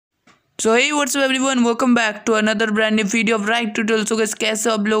So hey WhatsApp everyone, welcome back to another brand new video of right tutorial. So guys, कैसे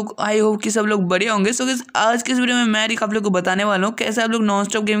आप लोग? I hope कि सब लोग बढ़िया होंगे। सो गाइस, आज के इस वीडियो में मैं रिक आप लोग को बताने वाला हूँ कैसे आप लोग नॉन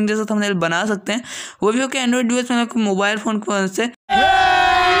स्टॉप गेमिंग जैसा थंबनेल बना सकते हैं, वो भी हो कि एंड्रॉइड डिवाइस में मोबाइल फोन की मदद से।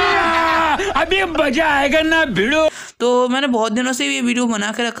 अभी मजा आएगा ना भिड़ो। तो मैंने बहुत दिनों से ये वीडियो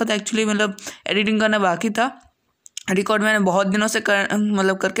बना के रखा था एक्चुअली, मतलब एडिटिंग करना बाकी था। रिकॉर्ड मैंने बहुत दिनों से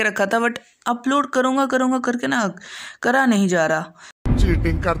करके रखा था, बट अपलोड करूँगा करके ना करा नहीं जा रहा।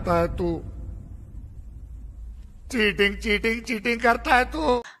 चीटिंग करता है तू, चीटिंग करता है तू,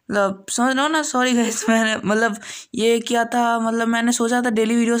 मतलब समझ लो ना। सॉरी गाइस, मैंने मतलब ये किया था, मतलब मैंने सोचा था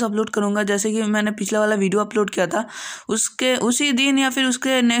डेली वीडियोस अपलोड करूँगा, जैसे कि मैंने पिछला वाला वीडियो अपलोड किया था उसके उसी दिन या फिर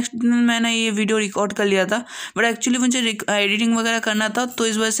उसके नेक्स्ट दिन मैंने ये वीडियो रिकॉर्ड कर लिया था। बट एक्चुअली मुझे एडिटिंग वगैरह करना था, तो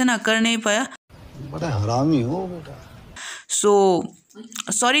इस वजह से ना कर नहीं पाया। बड़ा हरामी हो बेटा। So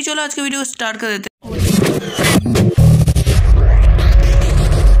sorry. चलो आज के वीडियो को स्टार्ट कर देते हैं।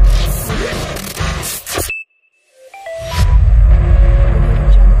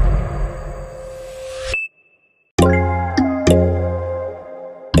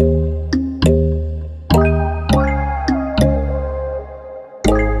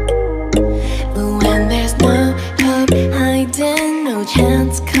 No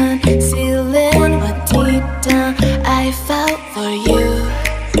chance concealing what deep down I felt for you.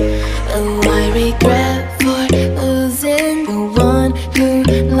 Oh, I regret for losing the one who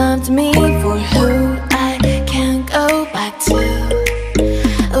loved me, for who I can't go back to.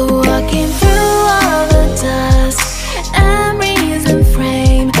 Walking through all the dust, memories and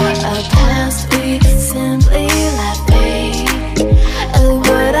frame, a past we simply let fade. Oh,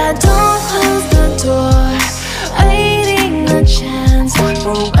 but I don't close the door, waiting a chance for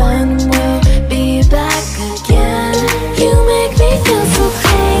when we'll be back again. You make me feel so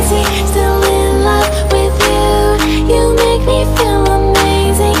crazy, still in love with you. You make me feel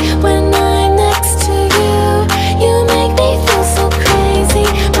amazing when I'm next to you. You make me feel so crazy,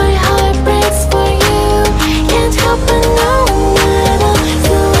 my heart breaks for you. Can't help but know that I'm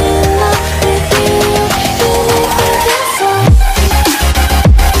still in love with you. You make me feel so.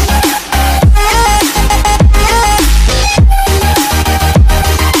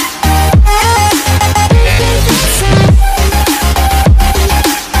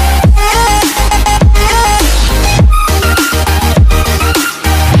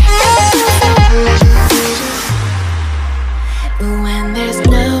 When there's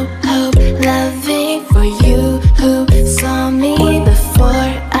no hope loving for you, who saw me before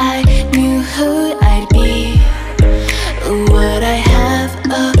I knew who I'd be. What I have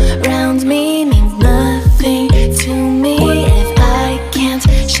around me means nothing to me if I can't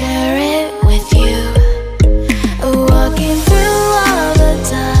share it with you. Walking through all the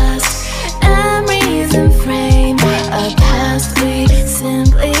dust, memories and frame, a past we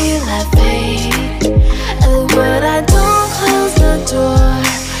simply let fade. But I don't close the door,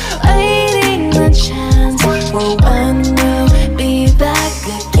 waiting a chance for when we'll be back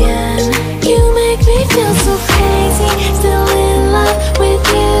again. You make me feel so crazy, still in love with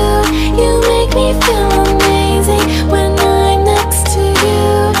you. You make me feel amazing when I'm next to you.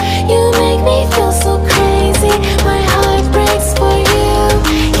 You make me feel so crazy, my heart breaks for you.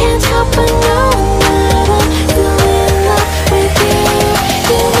 Can't help but know that I'm still in love with you.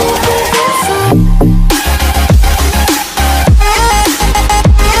 You make me feel so.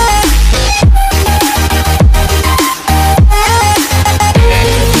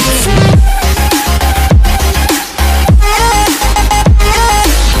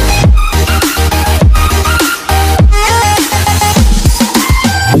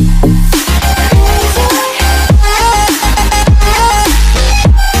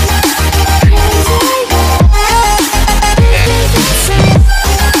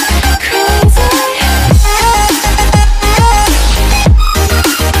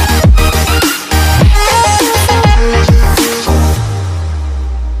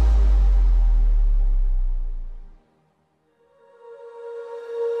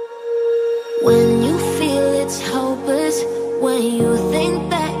 When you feel it's hopeless, when you think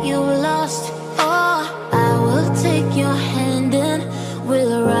that you've lost, oh, I will take your hand and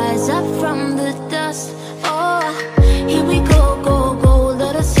we'll rise up from the dust. Oh, here we go,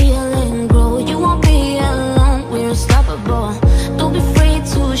 let us heal and grow. You won't be alone, we're unstoppable. Don't be afraid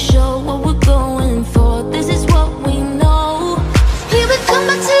to show what we're going for. This is what we know. Here we come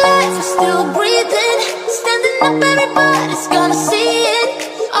back to life, we're still breathing, standing up, everybody's gonna see it.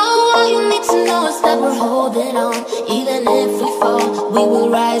 All you need to know is that we're holding on. Even if we fall, we will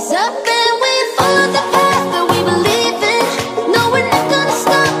rise up and we follow the path that we believe in. No, we're not gonna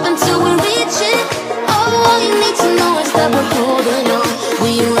stop until we reach it. All you need to know is that we're holding on.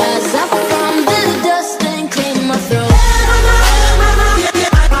 We rise up.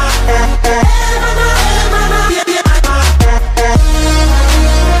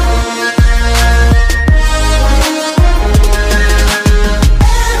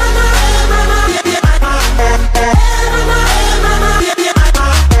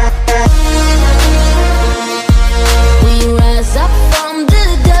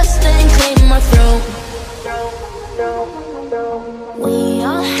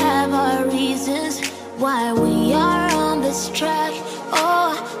 this track.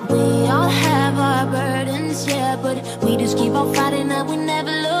 Oh, we all have our burdens, yeah, but we just keep on fighting and we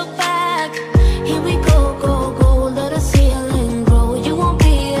never look back. Here we go, go, go, let us heal and grow. You won't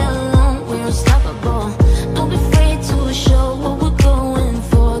be alone, we're unstoppable. Don't be afraid to show what we're going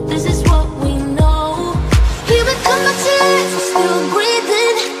for. This is what we know. Here we come, my tears, we're still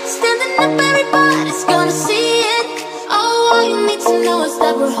breathing. Standing up, everybody's gonna see it. Oh, all you need to know is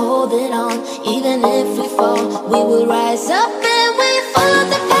that we're holding on. Even if we fall, we will rise up and we follow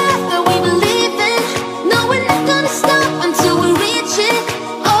the path that we believe in. No, we're not gonna stop until we reach it.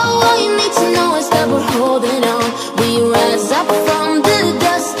 Oh, all you need to know is that we're holding on. We rise up from the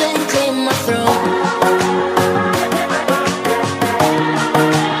dust and claim our throne.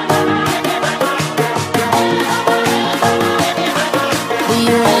 We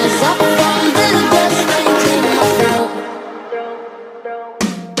rise up from the dust and claim our throne.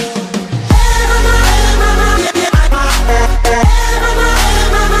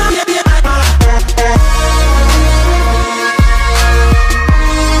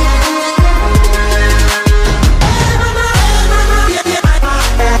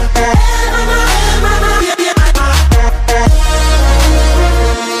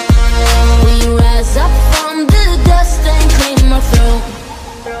 We rise up from the dust and claim our throne.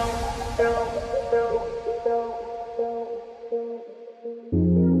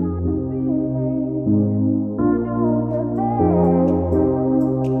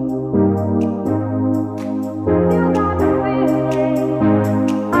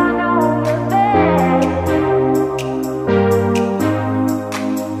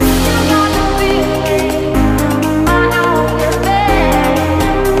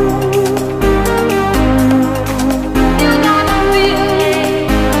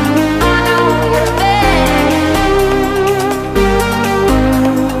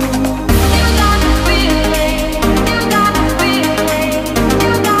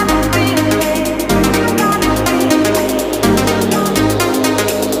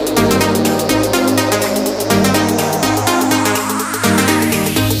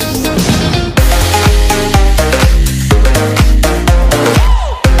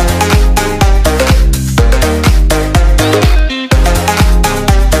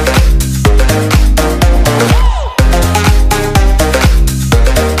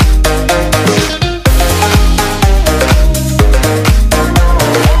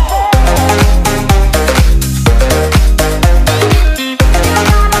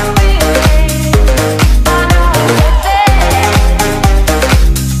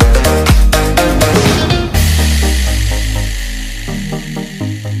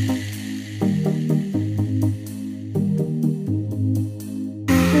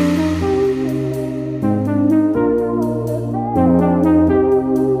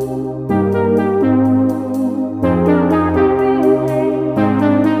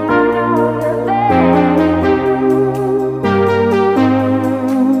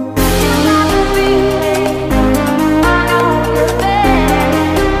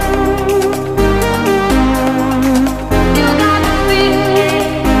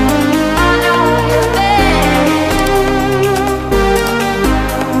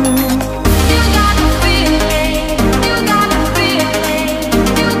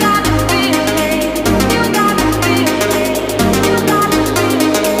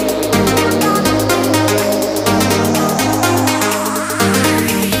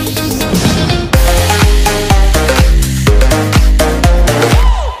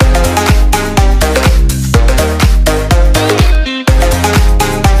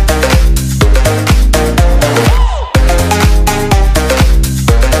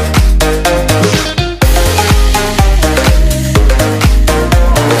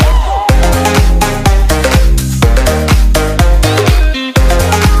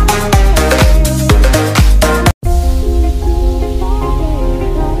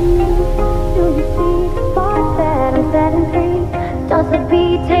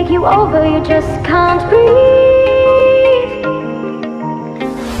 Over, you just can't breathe.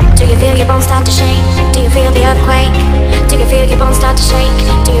 Do you feel your bones start to shake? Do you feel the earthquake? Do you feel your bones start to shake?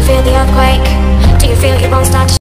 Do you feel the earthquake? Do you feel your bones start to shake?